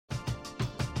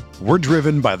We're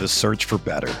driven by the search for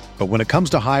better. But when it comes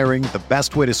to hiring, the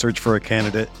best way to search for a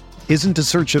candidate isn't to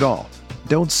search at all.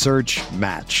 Don't search,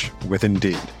 match with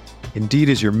Indeed. Indeed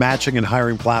is your matching and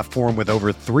hiring platform with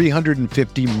over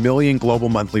 350 million global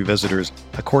monthly visitors,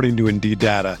 according to Indeed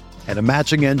data, and a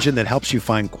matching engine that helps you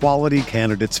find quality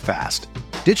candidates fast.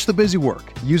 Ditch the busy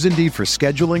work. Use Indeed for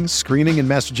scheduling, screening, and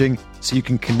messaging so you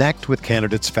can connect with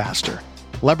candidates faster.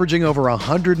 Leveraging over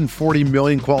 140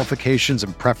 million qualifications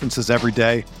and preferences every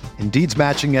day, Indeed's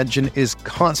matching engine is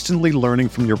constantly learning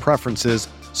from your preferences,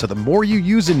 so the more you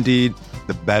use Indeed,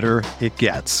 the better it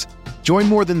gets. Join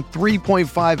more than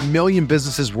 3.5 million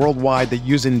businesses worldwide that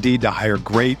use Indeed to hire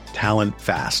great talent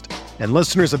fast. And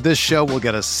listeners of this show will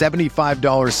get a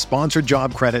 $75 sponsored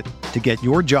job credit to get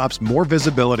your jobs more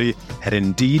visibility at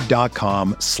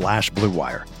Indeed.com/Blue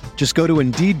Wire. Just go to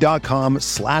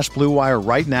Indeed.com/Blue Wire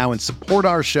right now and support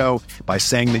our show by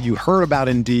saying that you heard about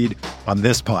Indeed on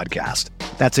this podcast.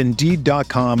 That's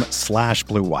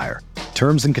Indeed.com/Blue Wire.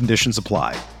 Terms and conditions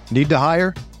apply. Need to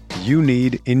hire? You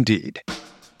need Indeed.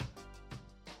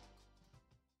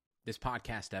 This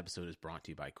podcast episode is brought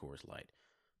to you by Coors Light.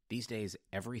 These days,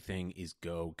 everything is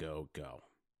go, go, go.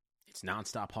 It's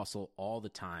nonstop hustle all the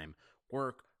time.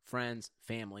 Work, friends,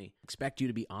 family, expect you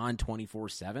to be on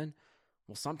 24/7.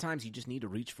 Well, sometimes you just need to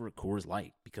reach for a Coors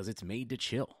Light because it's made to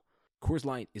chill. Coors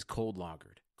Light is cold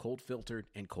lagered, cold filtered,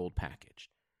 and cold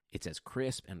packaged. It's as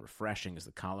crisp and refreshing as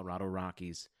the Colorado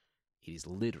Rockies. It is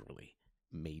literally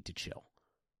made to chill.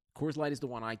 Coors Light is the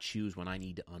one I choose when I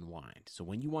need to unwind. So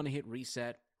when you want to hit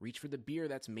reset, reach for the beer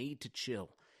that's made to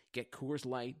chill. Get Coors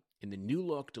Light in the new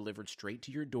look delivered straight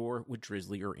to your door with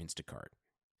Drizzly or Instacart.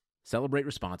 Celebrate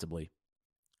responsibly.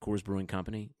 Coors Brewing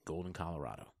Company, Golden,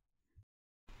 Colorado.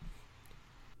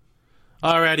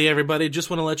 Alrighty, everybody.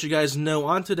 Just want to let you guys know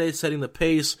on today's Setting the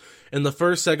Pace, in the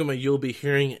first segment, you'll be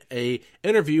hearing a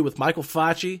interview with Michael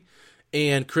Facci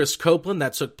and Chris Copeland.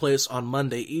 That took place on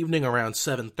Monday evening around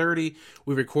 7:30.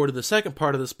 We recorded the second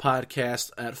part of this podcast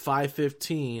at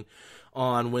 5:15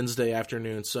 on Wednesday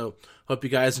afternoon. So hope you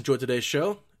guys enjoyed today's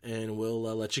show, and we'll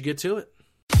let you get to it.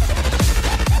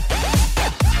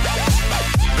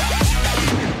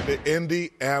 The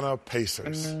Indiana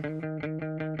Pacers.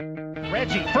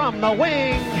 Reggie from the wing.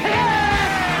 Hit! Boom,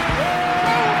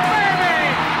 baby!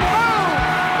 Boom!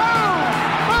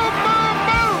 Boom! Boom! Boom!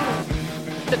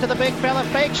 Boom! To the big fella,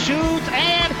 fake shoots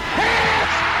and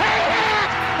hits!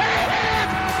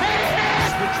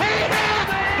 He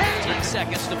hits! 10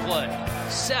 seconds to play.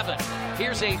 7.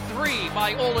 Here's a 3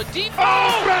 by Oladipo.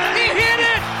 Oh! He hit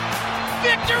it!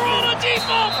 Victor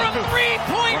Oladipo from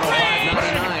three-point range.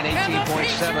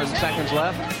 18.7 seconds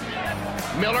left.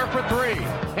 Miller for 3,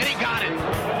 and he got it.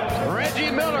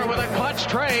 Reggie Miller with a clutch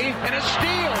tray and a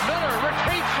steal. Miller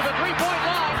retreats to the three-point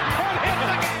line and hits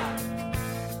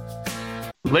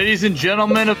again. Ladies and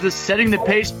gentlemen of the Setting the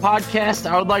Pace podcast,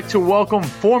 I would like to welcome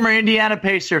former Indiana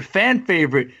Pacer fan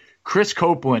favorite, Chris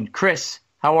Copeland. Chris,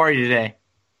 how are you today?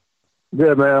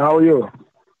 Good, man. How are you?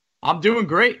 I'm doing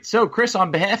great. So, Chris,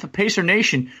 on behalf of Pacer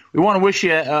Nation, we want to wish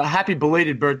you a happy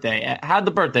belated birthday. How'd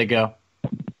the birthday go?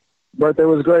 Birthday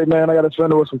was great, man. I got to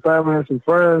spend it with some family and some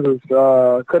friends. It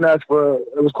was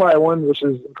a quiet one,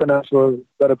 couldn't ask for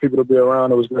better people to be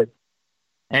around. It was great.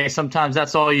 Hey, sometimes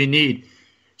that's all you need.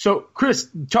 So, Chris,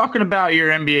 talking about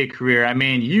your NBA career, I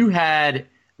mean, you had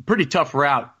a pretty tough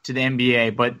route to the NBA,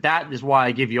 but that is why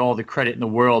I give you all the credit in the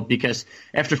world, because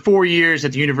after 4 years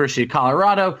at the University of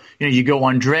Colorado, you go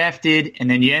undrafted, and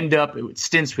then you end up with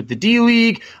stints with the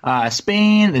D-League,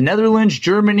 Spain, the Netherlands,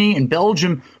 Germany, and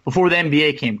Belgium before the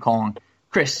NBA came calling.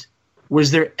 Chris,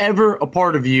 was there ever a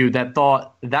part of you that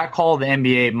thought that call of the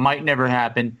NBA might never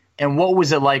happen, and what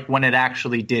was it like when it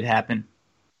actually did happen?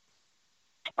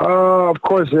 Of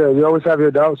course, yeah. You always have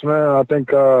your doubts, man. I think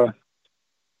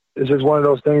it's just one of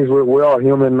those things. We're all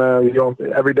human, man.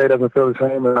 Every day doesn't feel the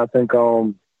same, and I think I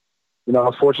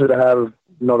was fortunate to have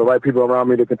the right people around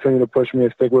me to continue to push me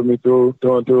and stick with me through.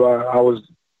 I was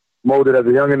molded as a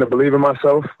youngin' to believe in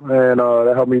myself, and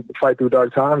that helped me fight through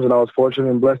dark times. And I was fortunate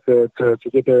and blessed to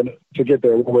get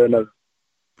there one way or another.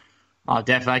 Oh,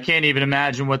 definitely. I can't even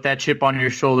imagine what that chip on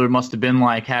your shoulder must have been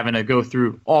like, having to go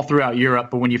through all throughout Europe.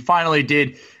 But when you finally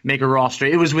did make a roster,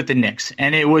 it was with the Knicks,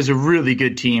 and it was a really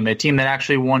good team, a team that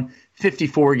actually won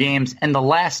 54 games, and the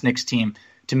last Knicks team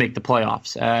to make the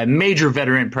playoffs. Major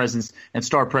veteran presence and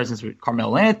star presence with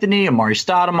Carmelo Anthony, Amari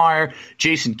Stoudemire,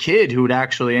 Jason Kidd, who would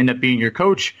actually end up being your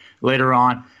coach later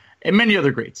on, and many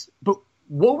other greats. But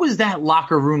what was that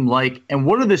locker room like, and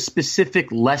what are the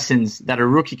specific lessons that a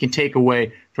rookie can take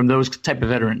away from those type of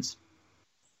veterans?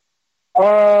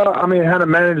 I mean, how to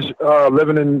manage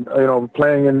living in,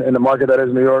 playing in the market that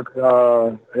is New York.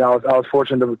 I was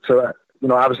fortunate to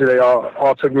obviously they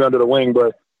all took me under the wing,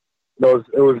 but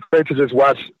it was great to just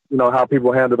watch, how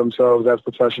people handle themselves as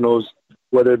professionals,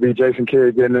 whether it be Jason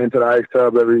Kidd getting into the ice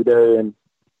tub every day and,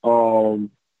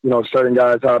 certain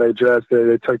guys, how they dress,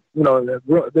 they took,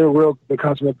 they're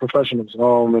consummate professionals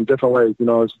in different ways.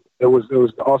 It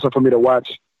was awesome for me to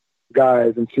watch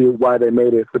guys and see why they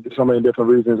made it for so many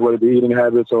different reasons, whether it be eating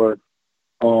habits or,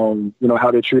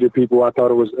 how they treated people. I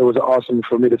thought it was awesome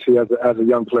for me to see as a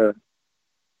young player.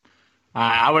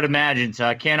 I would imagine, so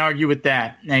I can't argue with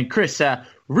that. And Chris,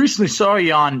 recently saw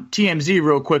you on TMZ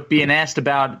real quick being asked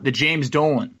about the James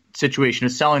Dolan situation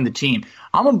of selling the team.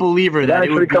 I'm a believer that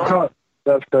it would be...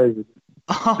 That's crazy.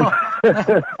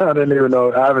 I didn't even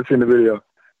know. I haven't seen the video.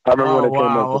 I remember when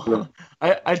it came up.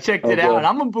 I checked it out, and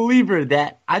I'm a believer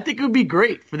that I think it would be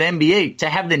great for the NBA to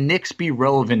have the Knicks be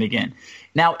relevant again.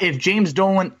 Now, if James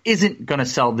Dolan isn't going to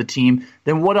sell the team,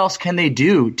 then what else can they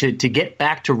do to get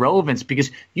back to relevance? Because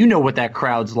you know what that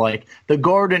crowd's like. The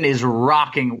Garden is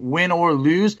rocking, win or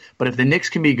lose, but if the Knicks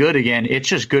can be good again, it's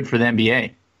just good for the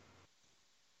NBA.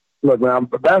 Look, man,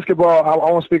 basketball, I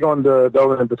won't speak on the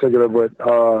Dolan in particular, but,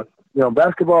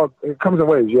 basketball, it comes in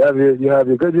waves. You have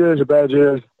your good years, your bad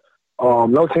years.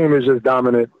 No team is just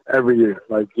dominant every year.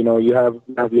 Like, you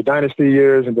have your dynasty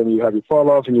years, and then you have your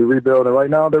fall off, and you rebuild. And right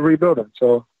now they're rebuilding.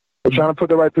 So they're trying to put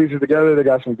the right pieces together. They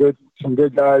got some good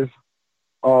guys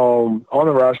on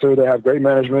the roster. They have great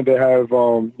management. They have,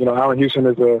 Allen Houston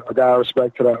is a guy I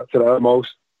respect to the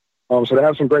utmost. So they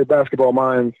have some great basketball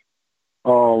minds.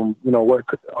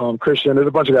 Christian, there's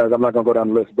a bunch of guys. I'm not going to go down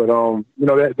the list, but,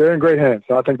 they're in great hands.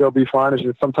 So I think they'll be fine. It's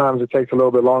just sometimes it takes a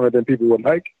little bit longer than people would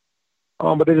like.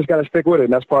 But they just got to stick with it.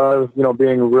 And that's part of,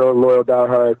 being real loyal,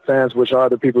 diehard fans, which are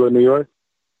the people in New York.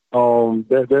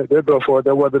 They're built for it.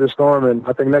 They'll weather the storm. And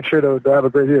I think next year they'll have a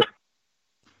great year.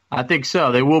 I think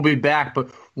so. They will be back.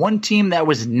 But one team that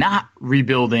was not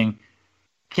rebuilding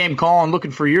came calling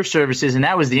looking for your services, and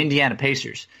that was the Indiana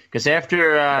Pacers. Because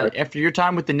after your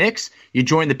time with the Knicks, you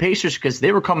joined the Pacers because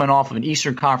they were coming off of an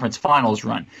Eastern Conference Finals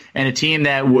run and a team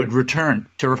that would return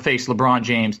to face LeBron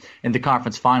James in the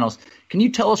conference finals. Can you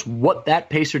tell us what that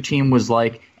Pacer team was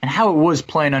like and how it was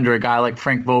playing under a guy like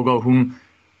Frank Vogel, whom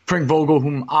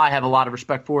I have a lot of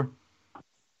respect for?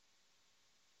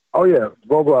 Oh, yeah.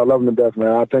 Vogel, I love him to death,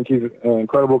 man. I think he's an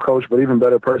incredible coach, but even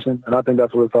better person, and I think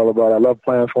that's what it's all about. I love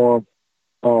playing for him.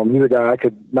 He's a guy I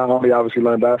could not only obviously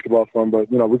learn basketball from,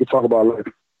 but, we could talk about life.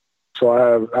 So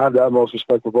I have the utmost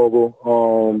respect for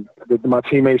Vogel. My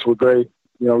teammates were great.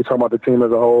 We talk about the team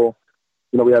as a whole.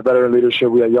 We had veteran leadership.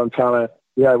 We had young talent.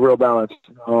 We had real balance.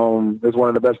 It's one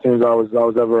of the best teams I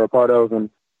was ever a part of, and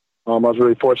I was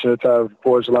really fortunate to have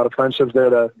forged a lot of friendships there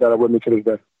that are with me to this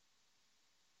day.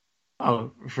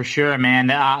 Oh, for sure, man.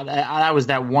 That was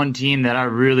that one team that I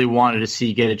really wanted to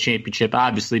see get a championship,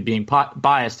 obviously being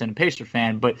biased and a Pacer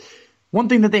fan. But one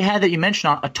thing that they had that you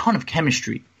mentioned, a ton of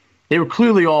chemistry. They were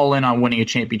clearly all in on winning a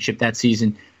championship that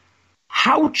season.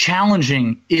 How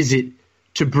challenging is it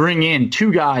to bring in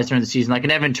two guys during the season, like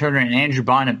an Evan Turner and Andrew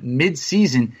Bynum,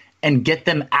 mid-season, and get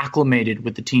them acclimated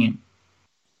with the team?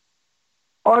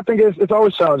 Oh, I think it's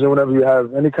always challenging whenever you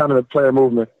have any kind of player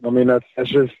movement. I mean, that's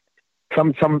just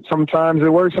sometimes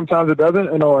it works, sometimes it doesn't.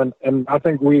 And I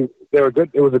think they were good.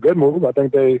 It was a good move. I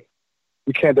think you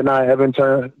can't deny Evan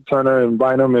Turner and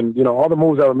Bynum and all the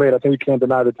moves that were made. I think you can't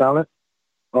deny the talent.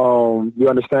 You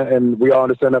understand, and we all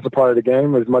understand that's a part of the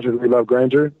game as much as we love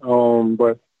Granger.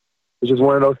 But it's just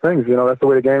one of those things. That's the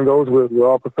way the game goes. We're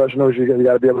all professionals. You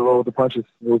got to be able to roll with the punches.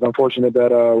 It was unfortunate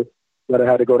that it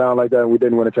had to go down like that, and we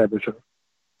didn't win a championship.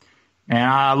 And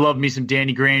I love me some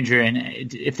Danny Granger,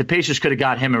 and if the Pacers could have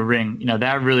got him a ring,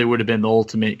 that really would have been the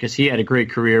ultimate because he had a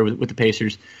great career with the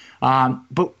Pacers.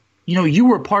 But you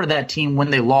were a part of that team when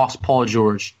they lost Paul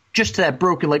George, just to that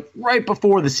broken, right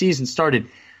before the season started.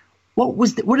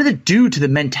 What did it do to the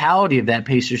mentality of that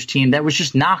Pacers team that was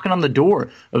just knocking on the door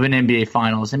of an NBA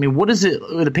Finals? I mean, what is it?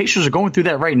 The Pacers are going through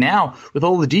that right now with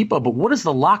Oladipo, but what is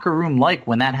the locker room like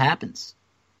when that happens?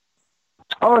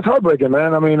 Oh, it's heartbreaking,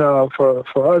 man. I mean,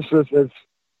 for us, it's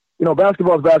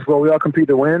basketball is basketball. We all compete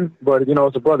to win, but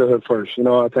it's a brotherhood first.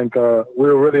 I think we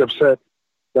were really upset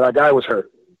that our guy was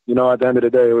hurt. At the end of the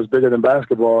day, it was bigger than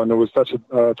basketball, and it was such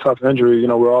a tough injury.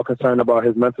 We're all concerned about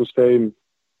his mental state, and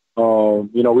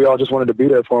we all just wanted to be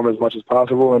there for him as much as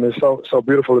possible. And it's so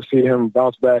beautiful to see him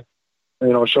bounce back.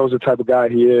 It shows the type of guy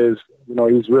he is.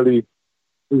 He's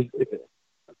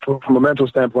from a mental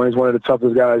standpoint, he's one of the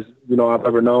toughest guys, I've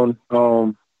ever known.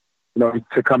 To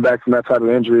come back from that type of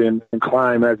injury and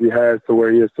climb as he has to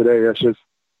where he is today,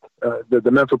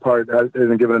 the mental part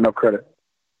isn't given enough credit.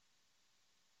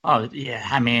 Oh yeah,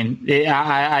 I mean,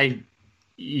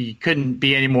 you couldn't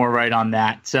be any more right on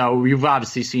that. So you've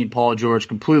obviously seen Paul George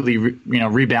completely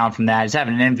rebound from that. He's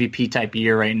having an MVP type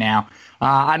year right now.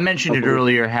 I mentioned it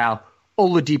earlier how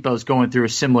Oladipo is going through a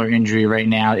similar injury right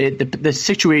now. The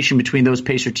situation between those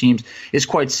Pacer teams is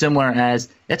quite similar, as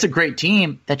that's a great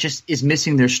team that just is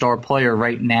missing their star player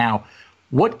right now.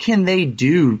 What can they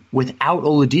do without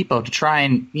Oladipo to try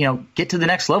and get to the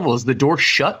next level? Is the door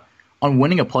shut on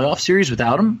winning a playoff series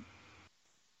without him?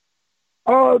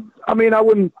 I mean, I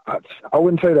wouldn't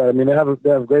say that. I mean, they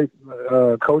have great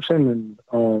coaching,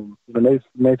 and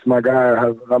Nate's my guy. I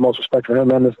have the most respect for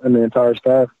him and the entire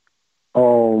staff.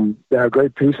 They have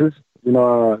great pieces.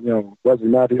 Wesley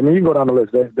Matthews. I mean, you can go down the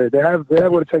list. They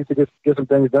have what it takes to get some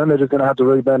things done. They're just gonna have to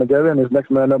really band together, and it's next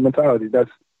man up mentality.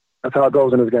 That's how it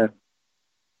goes in this game.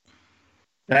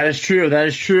 That is true. That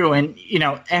is true. And,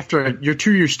 after your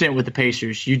 2-year stint with the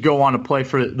Pacers, you'd go on to play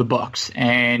for the Bucks.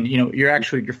 And,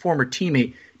 your former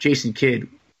teammate, Jason Kidd,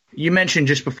 you mentioned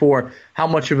just before how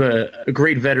much of a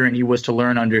great veteran he was to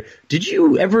learn under. Did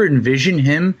you ever envision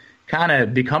him kind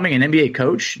of becoming an NBA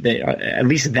coach, at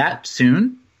least that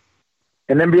soon?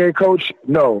 An NBA coach?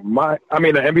 No. An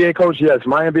NBA coach, yes.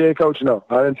 My NBA coach, no.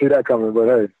 I didn't see that coming, but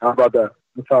hey, how about that?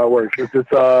 That's how it works. It's just,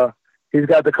 he's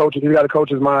got a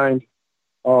coach's mind.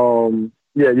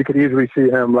 You could easily see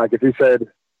him, like if he said,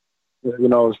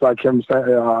 it's like him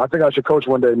saying, I think I should coach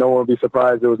one day. No one would be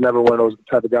surprised. It was never one of those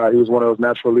type of guys. He was one of those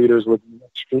natural leaders with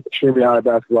extremely high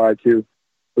basketball IQ.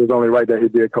 It was only right that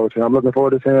he'd be a coach. And I'm looking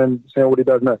forward to seeing what he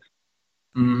does next.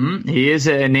 Mm-hmm. He is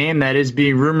a name that is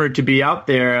being rumored to be out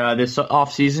there this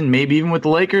offseason, maybe even with the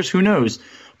Lakers. Who knows?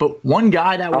 But one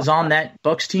guy that was on that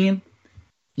Bucks team,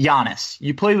 Giannis.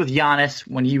 You played with Giannis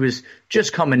when he was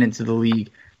just coming into the league.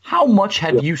 How much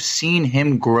have you seen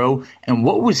him grow, and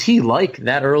what was he like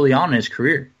that early on in his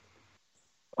career?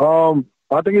 I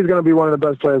think he's going to be one of the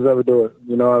best players to ever do it.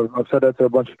 I've said that to a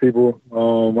bunch of people.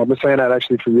 I've been saying that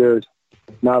actually for years.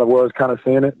 Now the world's kind of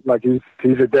seeing it. Like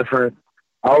he's a different.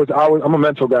 I'm a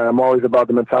mental guy. I'm always about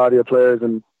the mentality of players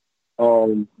and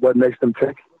what makes them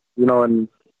tick. He's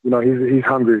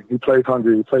hungry. He plays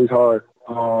hungry. He plays hard.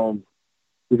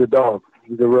 He's a dog.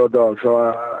 He's a real dog. So,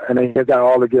 and he's got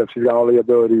all the gifts. He's got all the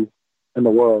ability in the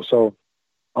world. So,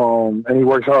 and he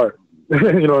works hard.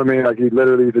 You know what I mean? Like he's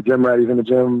a gym rat. He's in the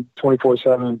gym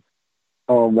 24/7.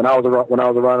 When I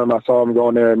was around him, I saw him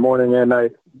going there morning and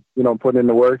night. Putting in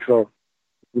the work. So,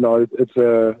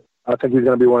 I think he's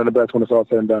going to be one of the best when it's all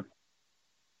said and done.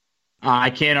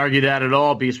 I can't argue that at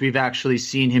all, because we've actually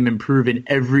seen him improve in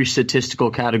every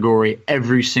statistical category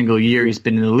every single year he's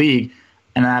been in the league.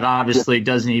 And that obviously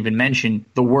doesn't even mention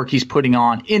the work he's putting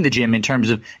on in the gym in terms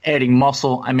of adding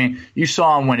muscle. I mean, you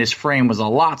saw him when his frame was a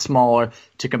lot smaller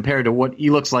to compare to what he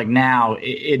looks like now.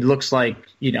 It looks like,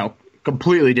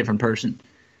 completely different person.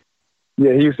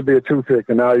 Yeah, he used to be a toothpick,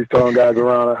 and now he's throwing guys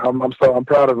around. I'm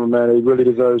proud of him, man. He really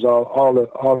deserves all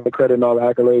the credit and all the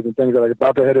accolades and things that are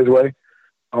about to head his way.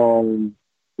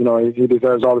 He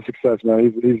deserves all the success,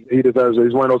 man. He deserves it.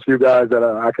 He's one of those few guys that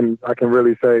I can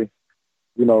really say,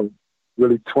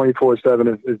 really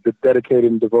 24/7 is dedicated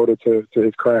and devoted to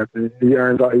his craft, and he's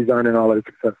earning all of the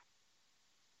success.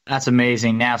 That's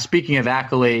amazing. Now, speaking of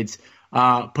accolades,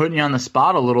 putting you on the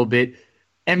spot a little bit,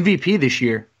 MVP this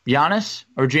year, Giannis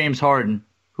or James Harden?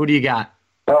 Who do you got?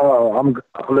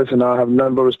 Listen, I have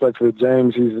nothing but respect for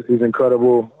James. He's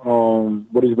incredible.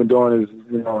 What he's been doing is,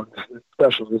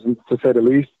 special, to say the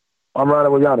least. I'm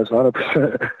riding with Giannis,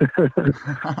 100%.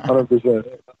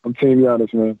 100%. I'm team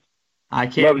Giannis, man. I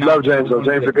can't love James, though.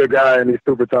 James is a good guy, and he's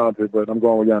super talented, but I'm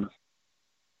going with Giannis.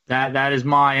 That is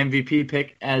my MVP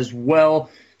pick as well.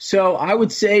 So I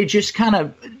would say, just kind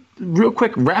of real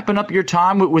quick, wrapping up your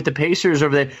time with the Pacers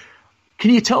over there,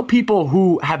 can you tell people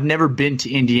who have never been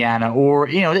to Indiana, or,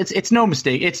 it's no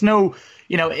mistake. It's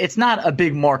it's not a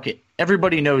big market.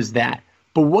 Everybody knows that.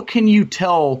 But what can you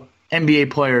tell NBA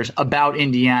players about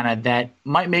Indiana that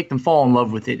might make them fall in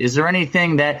love with it? Is there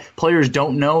anything that players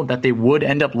don't know that they would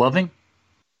end up loving?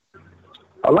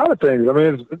 A lot of things. I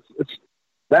mean, it's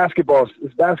basketball.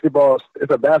 It's basketball.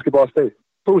 It's a basketball state.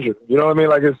 Hoosier. You know what I mean?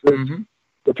 Like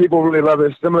the people really love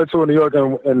it. It's similar to New York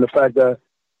and the fact that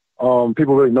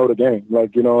people really know the game.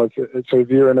 Like, it's if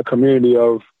you're in a community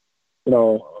of,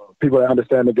 people that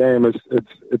understand the game,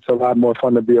 it's a lot more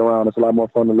fun to be around. It's a lot more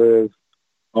fun to live.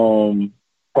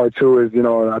 Part two is,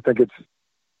 I think it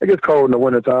gets cold in the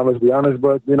wintertime, let's be honest,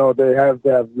 but, they have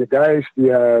the guys,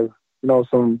 you have,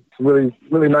 some really,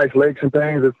 really nice lakes and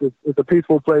things. It's a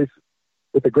peaceful place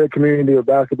with a great community of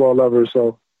basketball lovers.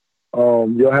 So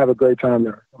you'll have a great time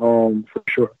there, for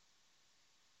sure.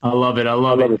 I love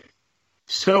it.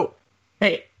 So,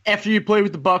 hey, after you played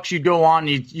with the Bucks, you'd go on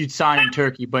and you'd sign in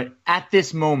Turkey. But at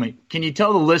this moment, can you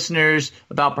tell the listeners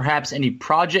about perhaps any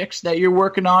projects that you're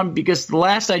working on? Because the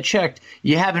last I checked,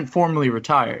 you haven't formally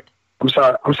retired. I'm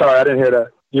sorry. I didn't hear that.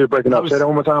 You're breaking up. Say that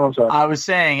one more time. I'm sorry. I was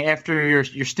saying after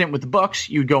your stint with the Bucks,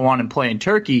 you'd go on and play in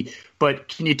Turkey. But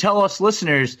can you tell us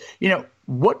listeners,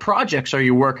 what projects are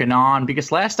you working on?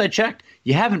 Because last I checked,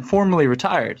 you haven't formally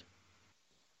retired.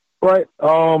 Right.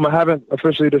 I haven't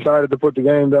officially decided to put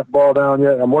the ball down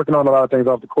yet. I'm working on a lot of things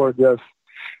off the court. Yes.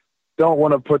 Don't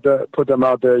want to put them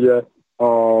out there yet.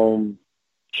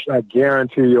 I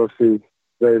guarantee you'll see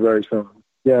very, very soon.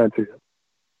 Guarantee it.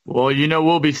 Well,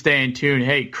 we'll be staying tuned.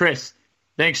 Hey, Chris,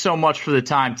 thanks so much for the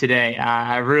time today.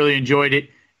 I really enjoyed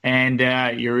it, and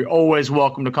you're always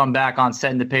welcome to come back on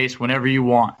Setting the Pace whenever you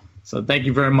want. So thank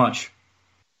you very much.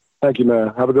 Thank you,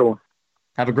 man. Have a good one.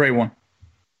 Have a great one.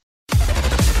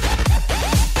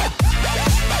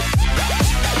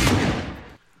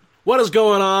 What is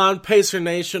going on, Pacer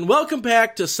Nation? Welcome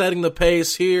back to Setting the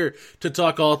Pace, here to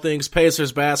talk all things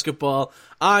Pacers basketball.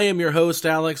 I am your host,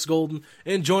 Alex Golden,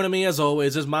 and joining me as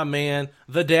always is my man,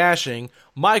 the dashing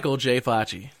Michael J.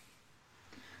 Facci.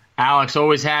 Alex,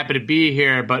 always happy to be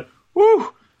here, but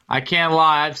I can't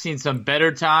lie, I've seen some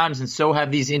better times, and so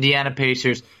have these Indiana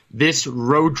Pacers. This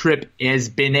road trip has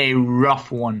been a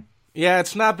rough one. Yeah,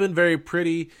 it's not been very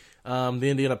pretty. The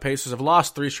Indiana Pacers have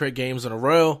lost 3 straight games in a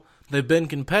row. They've been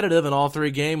competitive in all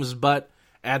 3 games, but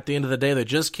at the end of the day, they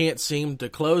just can't seem to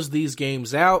close these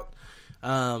games out.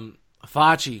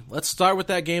 Facci, let's start with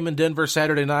that game in Denver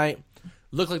Saturday night.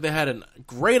 Looked like they had a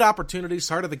great opportunity,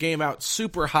 started the game out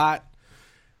super hot.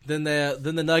 Then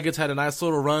the Nuggets had a nice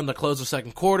little run to close the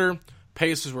second quarter.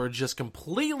 Pacers were just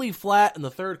completely flat in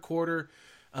the third quarter.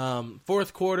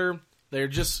 Fourth quarter, they're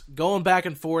just going back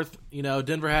and forth.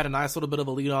 Denver had a nice little bit of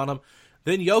a lead on them.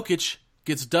 Then Jokic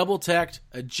gets double-tacked,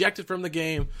 ejected from the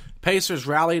game. Pacers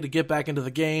rally to get back into the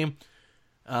game.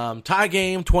 Tie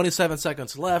game, 27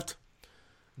 seconds left.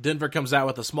 Denver comes out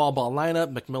with a small ball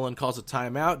lineup. McMillan calls a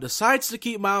timeout, decides to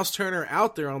keep Miles Turner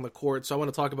out there on the court. So I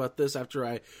want to talk about this after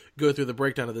I go through the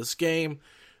breakdown of this game.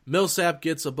 Millsap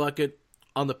gets a bucket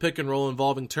on the pick and roll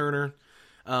involving Turner.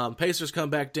 Pacers come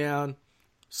back down.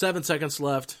 7 seconds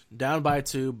left, down by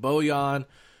 2. Bojan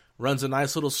runs a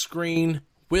nice little screen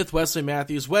with Wesley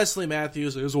Matthews. Wesley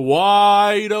Matthews is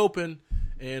wide open,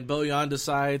 and Bojan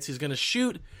decides he's going to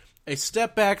shoot a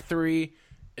step-back 3.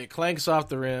 It clanks off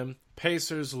the rim.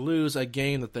 Pacers lose a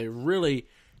game that they really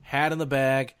had in the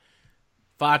bag.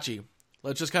 Facci,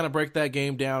 let's just kind of break that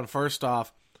game down. First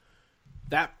off,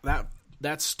 that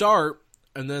start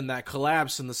and then that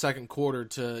collapse in the second quarter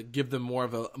to give them more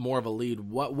of a lead.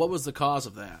 What was the cause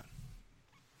of that?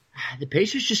 The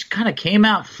Pacers just kind of came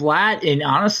out flat in,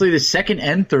 honestly, the second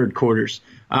and third quarters.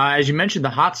 As you mentioned, the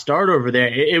hot start over there,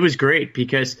 it was great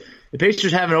because the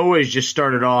Pacers haven't always just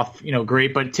started off,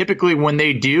 great. But typically when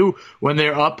they do, when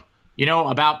they're up,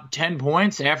 about 10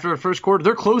 points after the first quarter,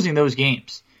 they're closing those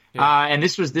games. Yeah. And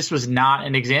this was not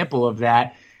an example of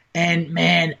that. And,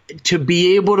 man, to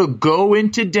be able to go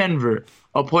into Denver,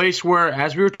 a place where,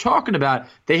 as we were talking about,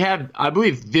 they have, I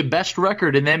believe, the best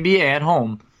record in the NBA at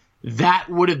home, that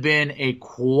would have been a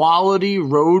quality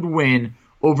road win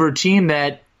over a team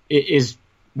that is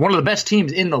one of the best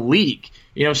teams in the league.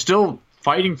 Still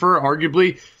fighting for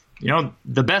arguably,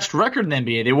 the best record in the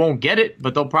NBA. They won't get it,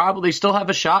 but they'll probably still have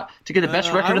a shot to get the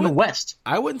best record in the West.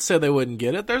 I wouldn't say they wouldn't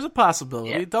get it. There's a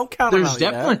possibility. Yeah. Don't count them out. There's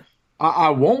definitely.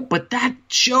 I won't, but that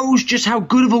shows just how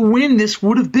good of a win this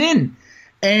would have been.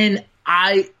 And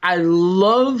I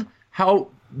love how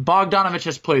Bogdanović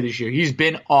has played this year. He's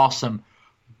been awesome.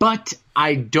 But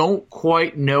I don't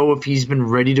quite know if he's been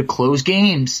ready to close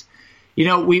games.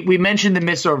 We mentioned the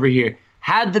miss over here.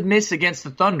 Had the miss against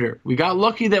the Thunder. We got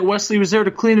lucky that Wesley was there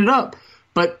to clean it up.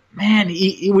 But, man,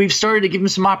 we've started to give him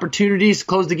some opportunities to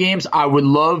close the games. I would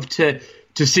love to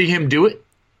see him do it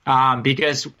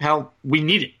because, hell, we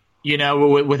need it.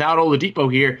 Without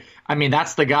Oladipo here, I mean,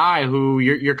 that's the guy who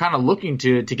you're kind of looking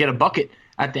to get a bucket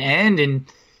at the end, and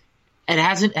it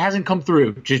hasn't come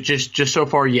through just so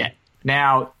far yet.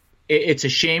 Now, it's a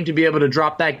shame to be able to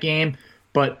drop that game,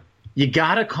 but you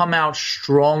got to come out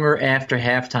stronger after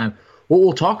halftime.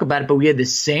 We'll talk about it, but we had the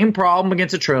same problem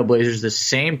against the Trailblazers, the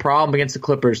same problem against the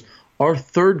Clippers. Our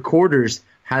third quarters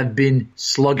have been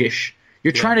sluggish.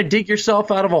 You're trying to dig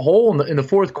yourself out of a hole in the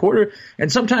fourth quarter,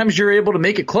 and sometimes you're able to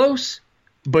make it close,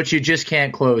 but you just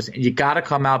can't close. And you got to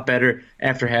come out better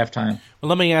after halftime. Well,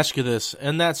 let me ask you this.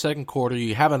 In that second quarter,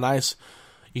 you have a nice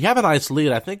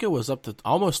lead. I think it was up to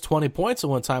almost 20 points at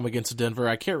one time against Denver.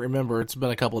 I can't remember. It's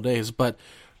been a couple of days. But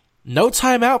No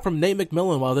timeout from Nate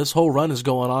McMillan while this whole run is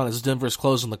going on as Denver's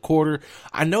closing the quarter.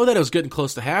 I know that it was getting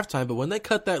close to halftime, but when they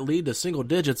cut that lead to single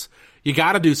digits, you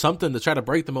got to do something to try to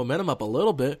break the momentum up a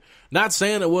little bit. Not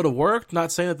saying it would have worked,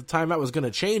 not saying that the timeout was going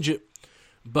to change it,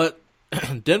 but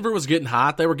Denver was getting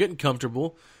hot. They were getting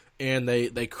comfortable, and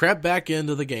they crept back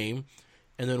into the game,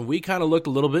 and then we kind of looked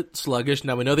a little bit sluggish.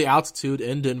 Now, we know the altitude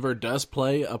in Denver does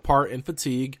play a part in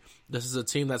fatigue. This is a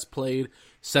team that's played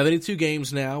 72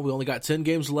 games now. We only got 10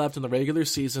 games left in the regular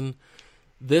season.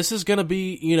 This is going to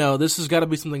be, this has got to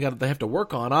be something that they have to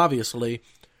work on, obviously.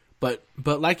 But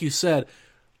like you said,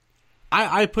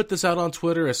 I put this out on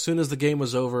Twitter as soon as the game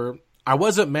was over. I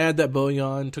wasn't mad that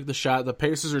Bojan took the shot. The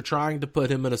Pacers are trying to put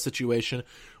him in a situation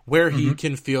where he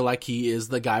can feel like he is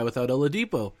the guy without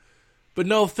Oladipo. But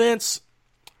no offense,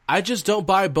 I just don't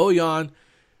buy Bojan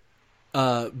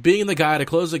being the guy to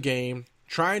close the game,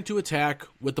 trying to attack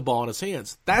with the ball in his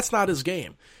hands. That's not his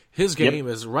game. His game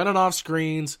is running off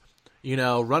screens,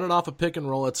 running off a pick and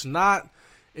roll. It's not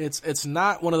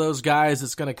one of those guys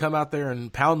that's going to come out there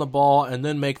and pound the ball and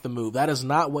then make the move. That is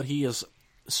not what he is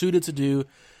suited to do.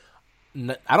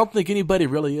 I don't think anybody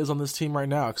really is on this team right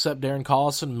now except Darren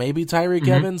Collison, maybe Tyreek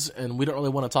Evans, and we don't really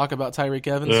want to talk about Tyreek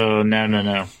Evans. Oh,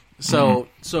 no. So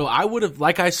I would have,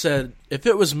 like I said, if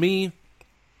it was me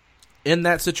in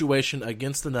that situation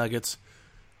against the Nuggets,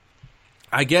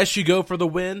 I guess you go for the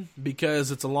win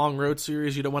because it's a long road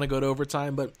series. You don't want to go to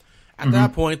overtime. But at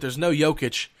that point, there's no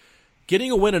Jokic.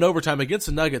 Getting a win in overtime against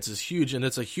the Nuggets is huge, and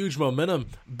it's a huge momentum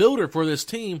builder for this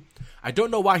team. I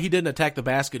don't know why he didn't attack the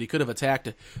basket. He could have attacked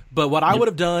it. But what I would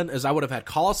have done is I would have had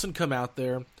Collison come out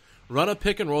there, run a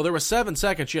pick and roll. There were 7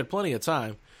 seconds. You had plenty of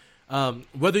time.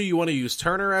 Whether you want to use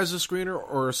Turner as a screener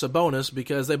or Sabonis,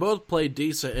 because they both played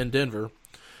decent in Denver,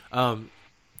 put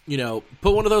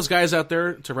one of those guys out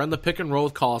there to run the pick and roll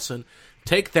with Collison.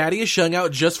 Take Thaddeus Young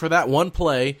out just for that one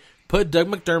play. Put Doug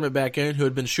McDermott back in, who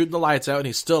had been shooting the lights out, and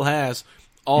he still has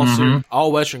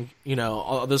all Western,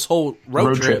 this whole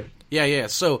road trip. Yeah.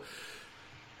 So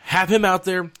have him out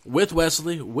there with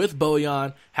Wesley, with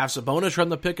Bojan. Have Sabonis run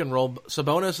the pick and roll.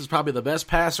 Sabonis is probably the best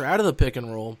passer out of the pick and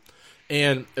roll.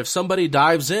 And if somebody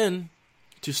dives in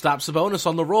to stop Sabonis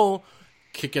on the roll,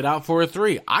 kick it out for a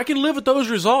 3. I can live with those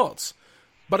results.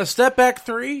 But a step back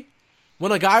 3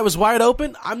 when a guy was wide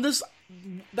open,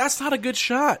 that's not a good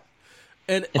shot.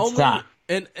 And it's not.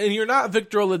 And you're not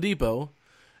Victor Oladipo.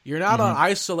 You're not an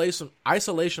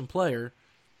isolation player.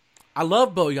 I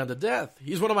love Bojan to death.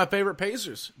 He's one of my favorite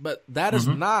Pacers. But that is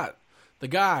not the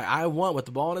guy I want with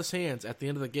the ball in his hands at the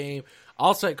end of the game.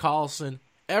 I'll take Collison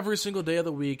every single day of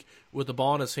the week with the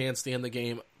ball in his hands to end the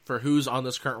game for who's on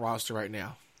this current roster right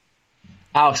now.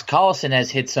 Alex, Collison has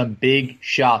hit some big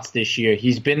shots this year.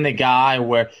 He's been the guy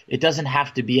where it doesn't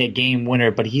have to be a game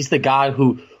winner, but he's the guy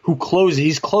who closes.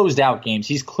 He's closed out games.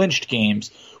 He's clinched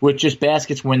games with just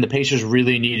baskets when the Pacers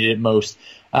really needed it most.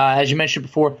 As you mentioned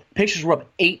before, Pacers were up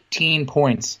 18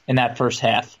 points in that first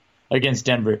half against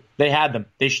Denver. They had them.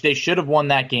 They should have won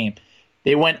that game.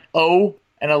 They went 0-11.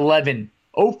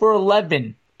 0 for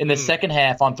 11 in the second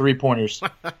half on three-pointers.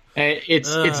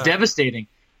 It's devastating.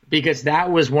 Because that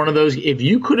was one of those, if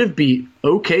you could have beat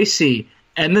OKC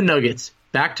and the Nuggets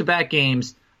back-to-back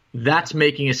games, that's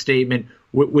making a statement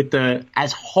with the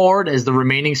as hard as the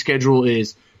remaining schedule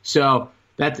is. So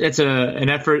that's an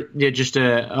effort, just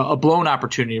a blown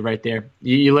opportunity right there.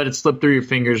 You let it slip through your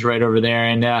fingers right over there.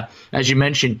 And as you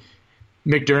mentioned,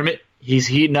 McDermott, he's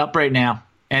heating up right now.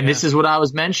 And this is what I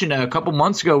was mentioning a couple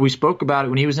months ago. We spoke about it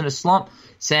when he was in a slump,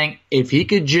 saying if he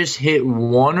could just hit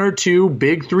 1 or 2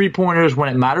 big three-pointers when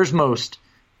it matters most,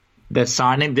 the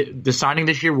signing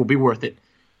this year will be worth it.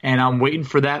 And I'm waiting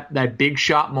for that big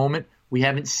shot moment. We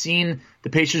haven't seen the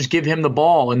Pacers give him the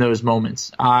ball in those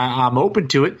moments. I'm open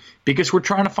to it because we're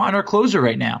trying to find our closer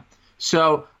right now.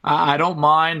 So I don't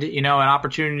mind, in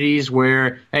opportunities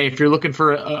where, hey, if you're looking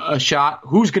for a shot,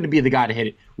 who's going to be the guy to hit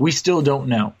it? We still don't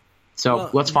know.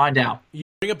 So let's find out. You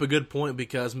bring up a good point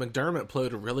because McDermott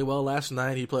played really well last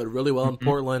night. He played really well in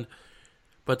Portland,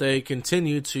 but they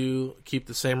continue to keep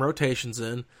the same rotations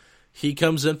in. He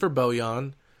comes in for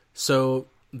Bojan, so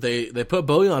they put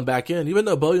Bojan back in, even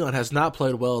though Bojan has not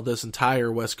played well this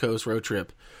entire West Coast road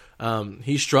trip.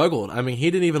 He struggled. I mean, he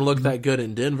didn't even look that good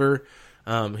in Denver.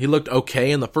 He looked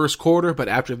okay in the first quarter, but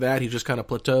after that, he just kind of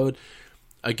plateaued.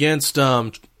 Against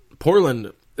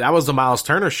Portland, that was the Miles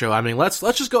Turner show. I mean, let's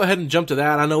just go ahead and jump to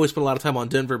that. I know we spent a lot of time on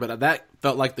Denver, but that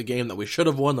felt like the game that we should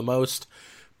have won the most.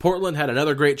 Portland had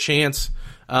another great chance.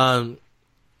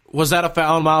 Was that a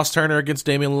foul on Miles Turner against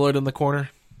Damian Lillard in the corner?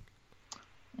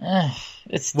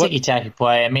 It's ticky-tacky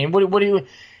play. I mean, what do you?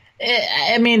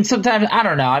 I mean, sometimes, I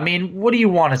don't know. I mean, what do you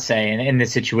want to say in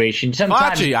this situation?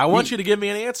 Sometimes, Facci, I want you to give me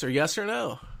an answer, yes or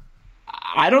no.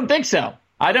 I don't think so.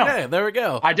 I don't. Okay, there we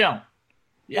go. I don't.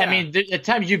 Yeah. I mean, at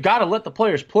times you've got to let the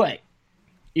players play.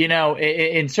 You know,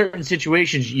 in certain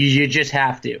situations, you just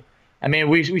have to. I mean,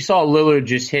 we saw Lillard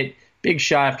just hit big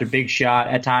shot after big shot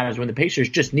at times when the Pacers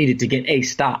just needed to get a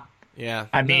stop. Yeah.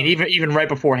 I mean, even right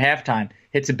before halftime,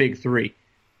 hits a big three.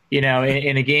 You know,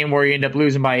 in a game where you end up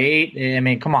losing by 8, I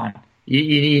mean, come on. You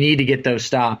need to get those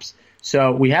stops.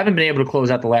 So we haven't been able to close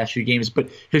out the last few games. But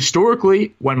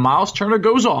historically, when Miles Turner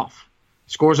goes off,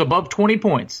 scores above 20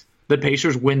 points, the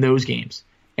Pacers win those games.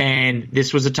 And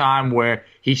this was a time where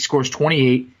he scores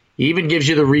 28. He even gives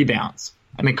you the rebounds.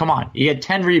 I mean, come on. You had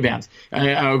 10 rebounds,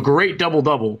 a great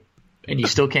double-double, and you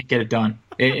still can't get it done.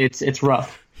 It's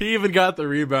rough. He even got the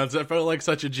rebounds. That felt like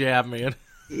such a jab, man.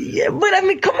 Yeah, but I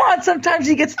mean, come on. Sometimes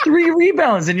he gets 3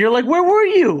 rebounds, and you're like, "Where were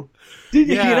you? Did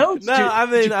you know? Did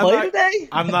you play today?"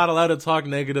 I'm not allowed to talk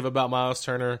negative about Miles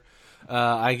Turner.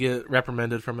 I get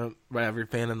reprimanded by every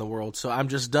fan in the world, so I'm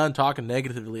just done talking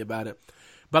negatively about it.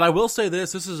 But I will say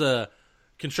this: this is a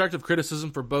constructive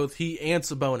criticism for both he and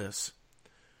Sabonis.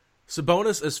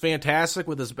 Sabonis is fantastic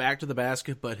with his back to the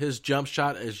basket, but his jump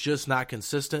shot is just not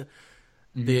consistent.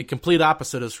 Mm-hmm. The complete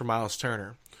opposite is for Miles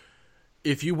Turner.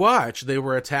 If you watch, they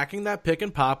were attacking that pick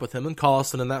and pop with him and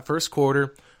Collison in that first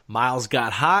quarter. Miles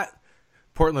got hot.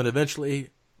 Portland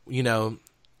eventually,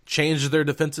 changed their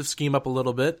defensive scheme up a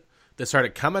little bit. They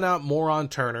started coming out more on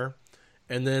Turner,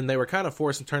 and then they were kind of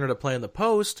forcing Turner to play in the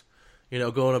post,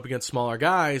 going up against smaller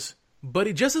guys. But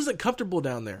he just isn't comfortable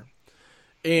down there.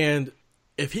 And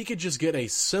if he could just get a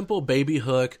simple baby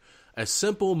hook, a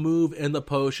simple move in the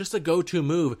post, just a go-to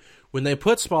move, when they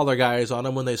put smaller guys on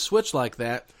him, when they switch like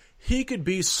that, he could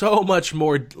be so much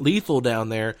more lethal down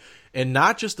there, and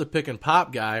not just a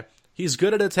pick-and-pop guy. He's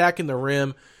good at attacking the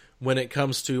rim when it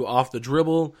comes to off the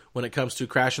dribble, when it comes to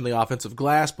crashing the offensive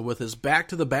glass, but with his back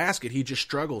to the basket, he just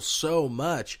struggles so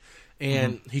much,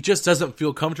 and he just doesn't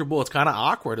feel comfortable. It's kind of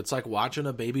awkward. It's like watching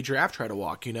a baby giraffe try to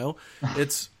walk,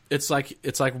 It's like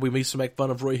we used to make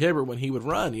fun of Roy Hibbert when he would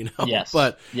run, Yes.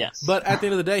 But at the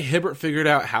end of the day, Hibbert figured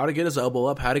out how to get his elbow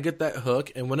up, how to get that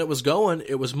hook, and when it was going,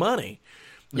 it was money.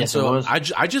 Yes, and so it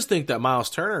was. I just think that Miles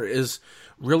Turner is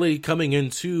really coming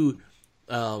into,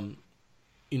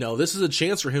 this is a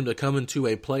chance for him to come into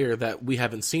a player that we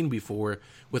haven't seen before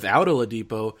without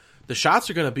Oladipo. The shots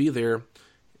are going to be there.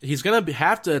 He's going to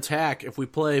have to attack if we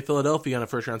play Philadelphia in a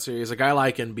first-round series, a guy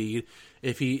like Embiid.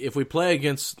 If we play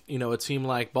against, a team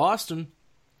like Boston,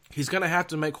 he's going to have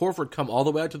to make Horford come all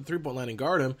the way out to the three-point line and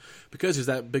guard him because he's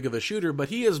that big of a shooter. But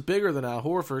he is bigger than Al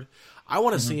Horford. I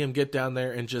want to see him get down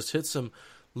there and just hit some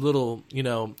little,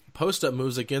 post-up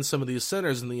moves against some of these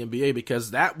centers in the NBA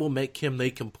because that will make him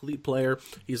the complete player.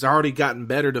 He's already gotten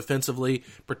better defensively,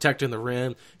 protecting the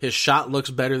rim. His shot looks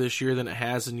better this year than it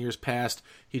has in years past.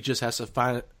 He just has to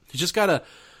got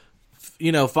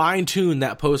to, fine-tune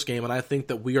that post-game, and I think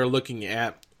that we are looking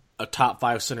at a top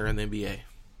 5 center in the NBA.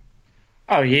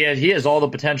 Oh, he has all the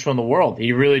potential in the world.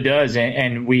 He really does,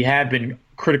 and we have been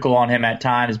critical on him at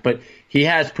times, but he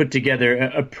has put together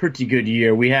a pretty good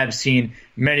year. We have seen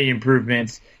many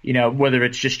improvements, whether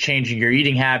it's just changing your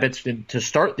eating habits to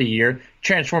start the year,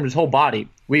 transformed his whole body.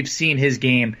 We've seen his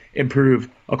game improve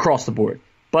across the board.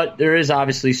 But there is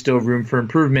obviously still room for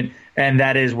improvement, and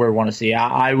that is where we want to see.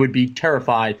 I would be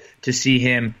terrified to see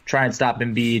him try and stop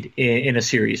Embiid in a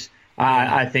series.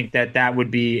 I think that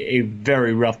would be a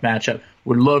very rough matchup.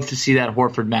 Would love to see that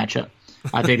Horford matchup.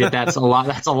 I think that's a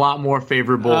lot more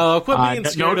favorable. Oh, quit being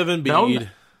scared of Embiid.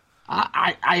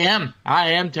 I am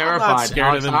terrified. I'm not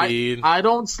scared of Embiid. I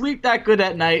don't sleep that good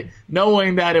at night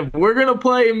knowing that if we're going to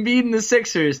play Embiid in the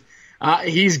Sixers,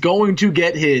 he's going to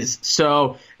get his.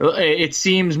 So it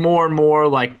seems more and more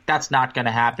like that's not going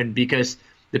to happen because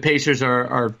the Pacers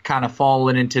are kind of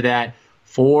falling into that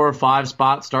 4 or 5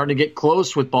 spot, starting to get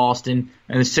close with Boston,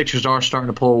 and the Sixers are starting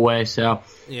to pull away. So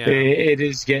it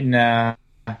is getting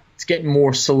it's getting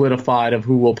more solidified of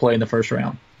who will play in the first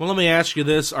round. Well, let me ask you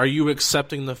this. Are you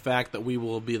accepting the fact that we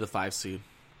will be the 5 seed?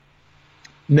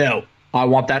 No. I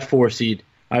want that 4 seed.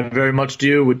 I very much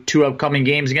do. With 2 upcoming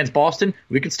games against Boston,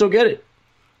 we can still get it.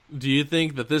 Do you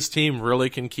think that this team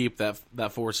really can keep that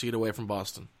 4 seed away from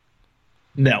Boston?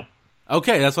 No.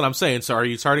 Okay, that's what I'm saying. So are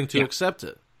you starting to accept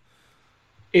it?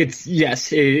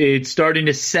 It's starting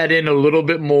to set in a little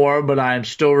bit more, but I am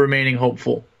still remaining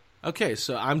hopeful. Okay,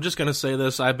 so I'm just gonna say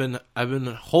this. I've been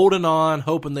holding on,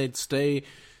 hoping they'd stay,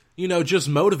 just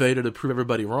motivated to prove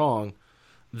everybody wrong.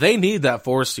 They need that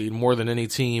 4 seed more than any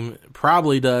team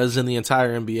probably does in the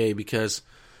entire NBA because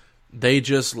they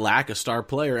just lack a star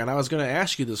player. And I was going to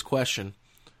ask you this question.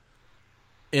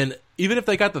 And even if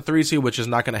they got the 3 seed, which is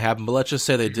not going to happen, but let's just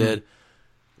say they did,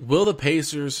 will the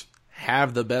Pacers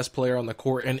have the best player on the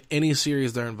court in any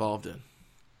series they're involved in?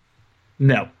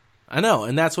 No. I know,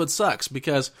 and that's what sucks,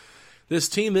 because this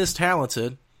team is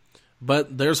talented,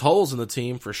 but there's holes in the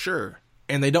team for sure.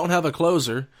 And they don't have a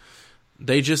closer.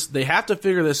 They have to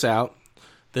figure this out.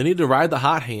 They need to ride the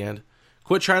hot hand,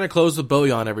 quit trying to close the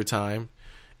Bojan every time,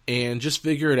 and just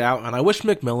figure it out. And I wish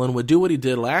McMillan would do what he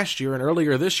did last year and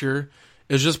earlier this year,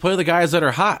 is just play the guys that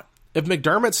are hot. If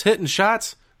McDermott's hitting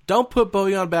shots, don't put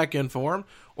Bojan back in for him,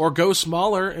 or go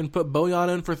smaller and put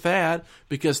Bojan in for Thad,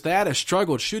 because Thad has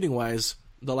struggled shooting-wise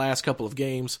the last couple of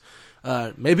games.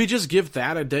 Maybe just give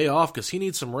Thad a day off because he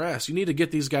needs some rest. You need to get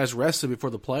these guys rested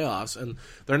before the playoffs, and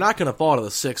they're not going to fall to the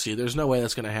 6th seed. There's no way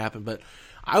that's going to happen, but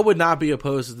I would not be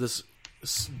opposed to this,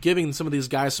 giving some of these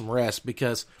guys some rest,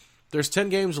 because there's 10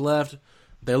 games left.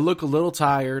 They look a little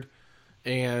tired,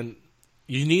 and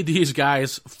you need these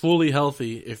guys fully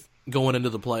healthy if going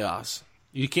into the playoffs.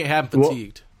 You can't have them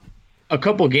fatigued. A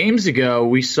couple games ago,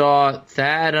 we saw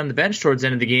Thad on the bench towards the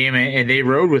end of the game, and they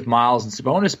rode with Miles and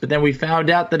Sabonis, but then we found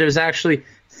out that it was actually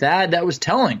Thad that was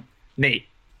telling Nate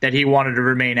that he wanted to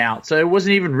remain out. So it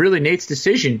wasn't even really Nate's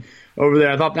decision over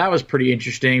there. I thought that was pretty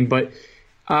interesting, but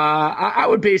I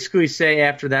would basically say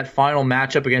after that final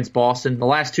matchup against Boston, the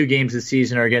last 2 games of the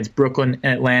season are against Brooklyn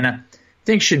and Atlanta.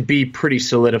 Things should be pretty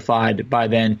solidified by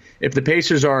then. If the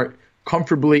Pacers are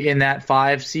comfortably in that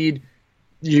 5 seed,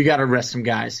 you got to rest some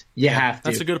guys. You have to.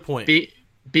 That's a good point.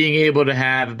 Being able to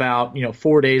have about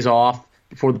 4 days off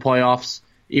before the playoffs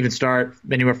even start,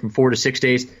 anywhere from 4 to 6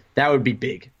 days, that would be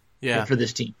big for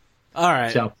this team. All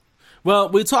right. So, well,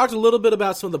 we talked a little bit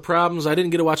about some of the problems. I didn't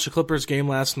get to watch the Clippers game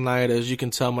last night. As you can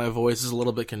tell, my voice is a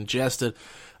little bit congested.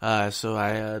 So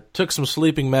I took some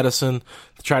sleeping medicine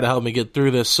to try to help me get through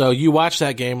this. So you watched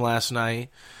that game last night.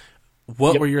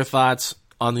 What were your thoughts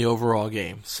on the overall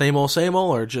game? Same old,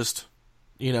 or just...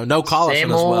 no Collison as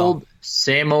well.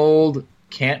 Same old,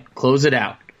 can't close it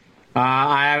out.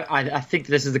 I think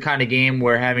this is the kind of game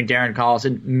where having Darren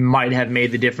Collison might have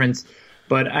made the difference.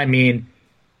 But, I mean,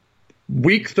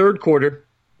 weak third quarter,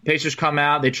 Pacers come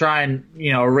out. They try and,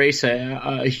 erase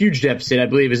a huge deficit. I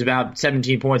believe it was about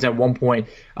 17 points at one point.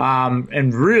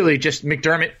 And really just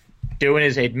McDermott doing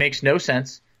it makes no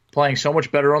sense, playing so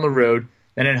much better on the road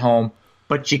than at home.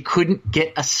 But you couldn't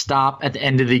get a stop at the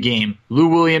end of the game. Lou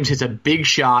Williams hits a big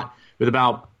shot with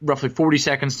about roughly 40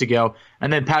 seconds to go,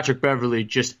 and then Patrick Beverley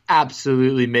just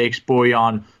absolutely makes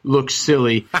Bojan look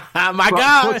silly. My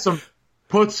God!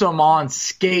 Puts him on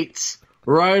skates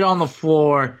right on the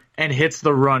floor and hits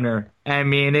the runner. I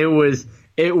mean, it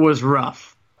was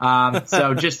rough.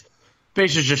 So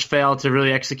Pacers just failed to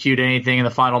really execute anything in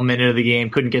the final minute of the game.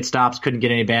 Couldn't get stops, couldn't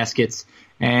get any baskets,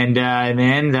 and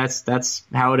then that's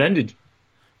how it ended.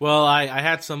 Well, I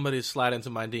had somebody slide into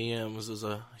my DMs. There's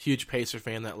a huge Pacer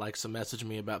fan that likes to message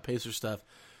me about Pacer stuff.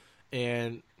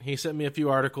 And he sent me a few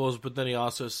articles, but then he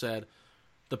also said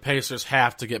the Pacers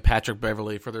have to get Patrick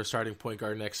Beverley for their starting point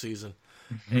guard next season.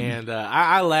 Mm-hmm. And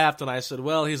I laughed and I said,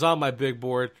 well, he's on my big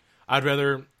board. I'd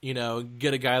rather,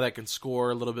 get a guy that can score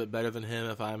a little bit better than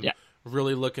him if I'm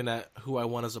really looking at who I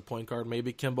want as a point guard.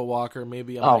 Maybe Kemba Walker,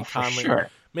 maybe Mike Conley,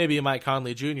 maybe Mike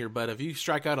Conley Jr. But if you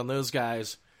strike out on those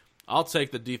guys, I'll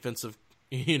take the defensive,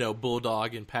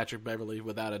 bulldog and Patrick Beverley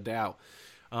without a doubt.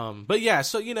 But yeah,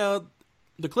 so,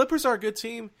 the Clippers are a good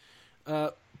team.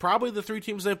 Probably the 3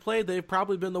 teams they've played, they've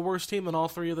probably been the worst team in all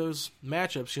 3 of those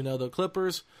matchups. The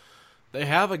Clippers, they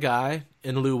have a guy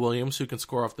in Lou Williams who can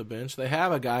score off the bench. They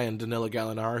have a guy in Danilo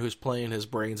Gallinari who's playing his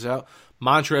brains out.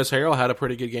 Montrezl Harrell had a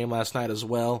pretty good game last night as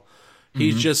well.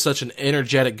 He's just such an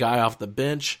energetic guy off the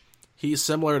bench. He's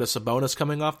similar to Sabonis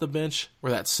coming off the bench,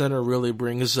 where that center really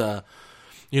brings,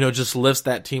 just lifts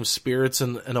that team's spirits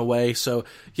in a way. So,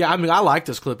 yeah, I mean, I like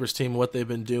this Clippers team, what they've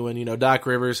been doing. Doc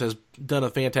Rivers has done a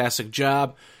fantastic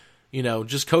job,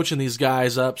 just coaching these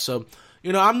guys up. So,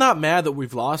 I'm not mad that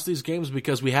we've lost these games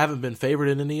because we haven't been favored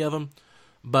in any of them.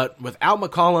 But without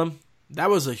McCollum, that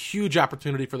was a huge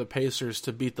opportunity for the Pacers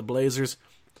to beat the Blazers.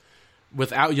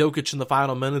 Without Jokic in the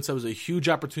final minutes, that was a huge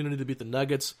opportunity to beat the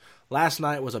Nuggets. Last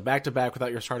night was a back-to-back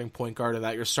without your starting point guard and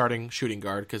without your starting shooting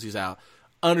guard because he's out.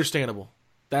 Understandable.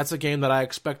 That's a game that I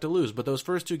expect to lose. But those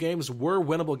first 2 games were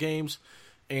winnable games.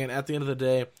 And at the end of the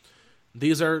day,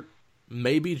 these are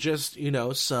maybe just,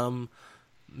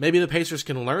 maybe the Pacers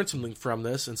can learn something from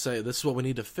this and say this is what we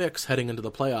need to fix heading into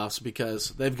the playoffs because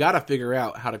they've got to figure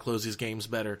out how to close these games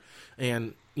better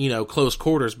and, close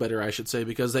quarters better, I should say,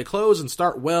 because they close and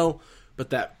start well.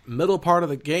 But that middle part of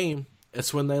the game,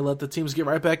 it's when they let the teams get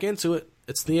right back into it.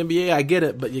 It's the NBA, I get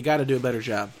it, but you got to do a better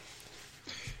job.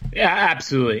 Yeah,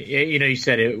 absolutely. You know, you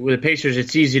said it. With the Pacers,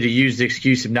 it's easy to use the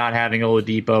excuse of not having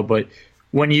Oladipo, but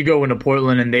when you go into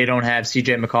Portland and they don't have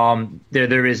C.J. McCollum,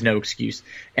 there is no excuse.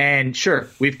 And sure,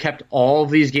 we've kept all of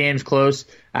these games close.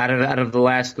 Out of the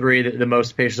last 3, the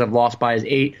most Pacers have lost by is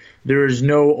 8. There is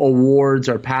no awards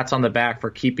or pats on the back for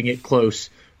keeping it close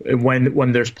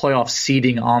when there's playoff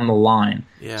seeding on the line.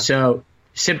 Yeah. So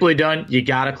simply done, you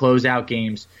got to close out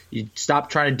games. You stop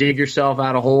trying to dig yourself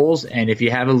out of holes, and if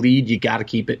you have a lead, you got to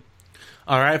keep it.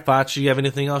 All right, Facci, you have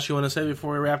anything else you want to say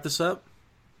before we wrap this up?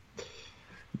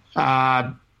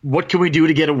 What can we do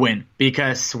to get a win?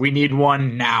 Because we need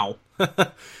one now.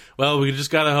 Well, we just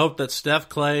got to hope that Steph,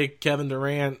 Clay, Kevin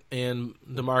Durant, and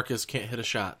DeMarcus can't hit a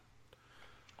shot.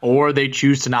 Or they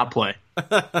choose to not play.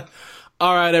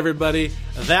 All right, everybody.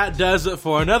 That does it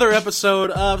for another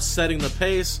episode of Setting the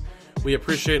Pace. We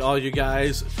appreciate all you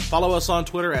guys. Follow us on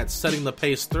Twitter at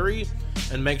SettingThePace3,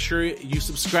 and make sure you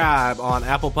subscribe on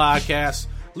Apple Podcasts.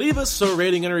 Leave us a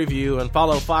rating and a review, and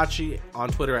follow Facci on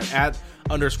Twitter at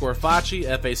 @_Facci,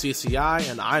 Facci,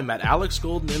 and I'm at Alex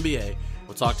Golden NBA.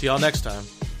 We'll talk to y'all next time.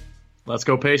 Let's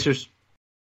go Pacers.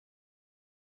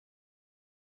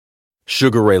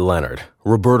 Sugar Ray Leonard,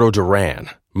 Roberto Duran,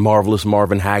 Marvelous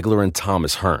Marvin Hagler, and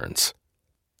Thomas Hearns.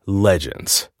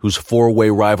 Legends, whose 4-way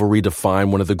rivalry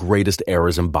defined one of the greatest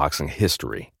eras in boxing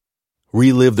history.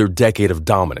 Relive their decade of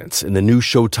dominance in the new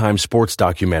Showtime sports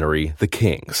documentary, The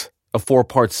Kings, a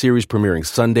 4-part series premiering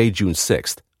Sunday, June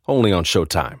 6th, only on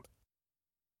Showtime.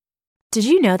 Did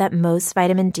you know that most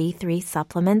vitamin D3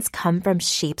 supplements come from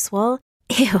sheep's wool?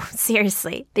 Ew,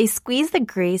 seriously. They squeeze the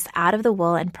grease out of the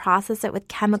wool and process it with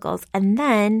chemicals, and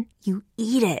then you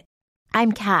eat it.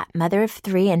 I'm Kat, mother of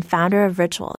 3 and founder of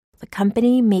Ritual, the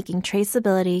company making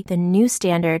traceability the new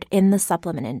standard in the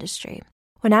supplement industry.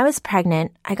 When I was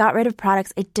pregnant, I got rid of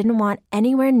products I didn't want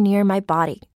anywhere near my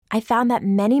body. I found that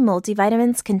many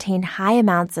multivitamins contain high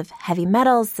amounts of heavy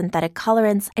metals, synthetic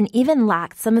colorants, and even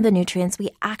lacked some of the nutrients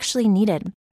we actually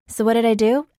needed. So what did I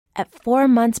do? At 4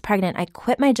 months pregnant, I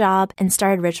quit my job and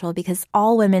started Ritual because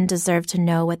all women deserve to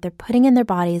know what they're putting in their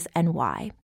bodies and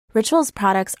why. Ritual's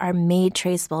products are made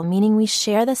traceable, meaning we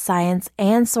share the science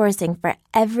and sourcing for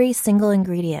every single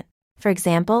ingredient. For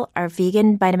example, our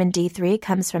vegan vitamin D3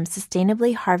 comes from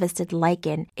sustainably harvested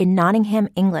lichen in Nottingham,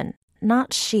 England,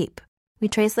 not sheep. We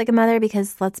trace like a mother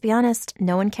because, let's be honest,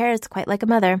 no one cares quite like a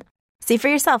mother. See for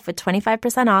yourself with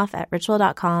 25% off at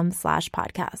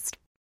ritual.com/podcast.